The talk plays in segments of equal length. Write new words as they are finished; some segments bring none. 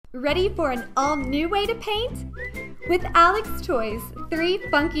Ready for an all-new way to paint? With Alex Toys' 3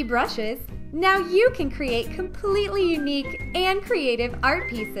 funky brushes, now you can create completely unique and creative art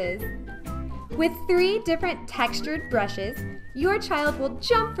pieces. With 3 different textured brushes, your child will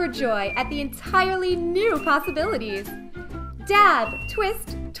jump for joy at the entirely new possibilities. Dab,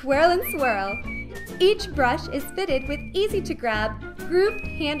 twist, twirl, and swirl. Each brush is fitted with easy-to-grab, grooved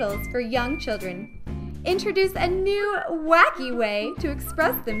handles for young children. Introduce a new, wacky way to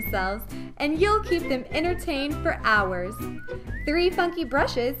express themselves, and you'll keep them entertained for hours. 3 Funky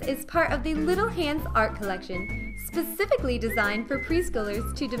Brushes is part of the Little Hands Art Collection, specifically designed for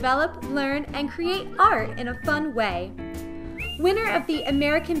preschoolers to develop, learn, and create art in a fun way. Winner of the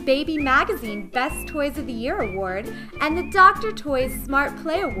American Baby Magazine Best Toys of the Year Award and the Dr. Toys Smart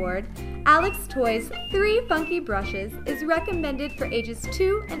Play Award, Alex Toys' 3 Funky Brushes is recommended for ages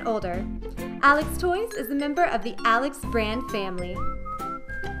 2 and older. Alex Toys is a member of the Alex brand family.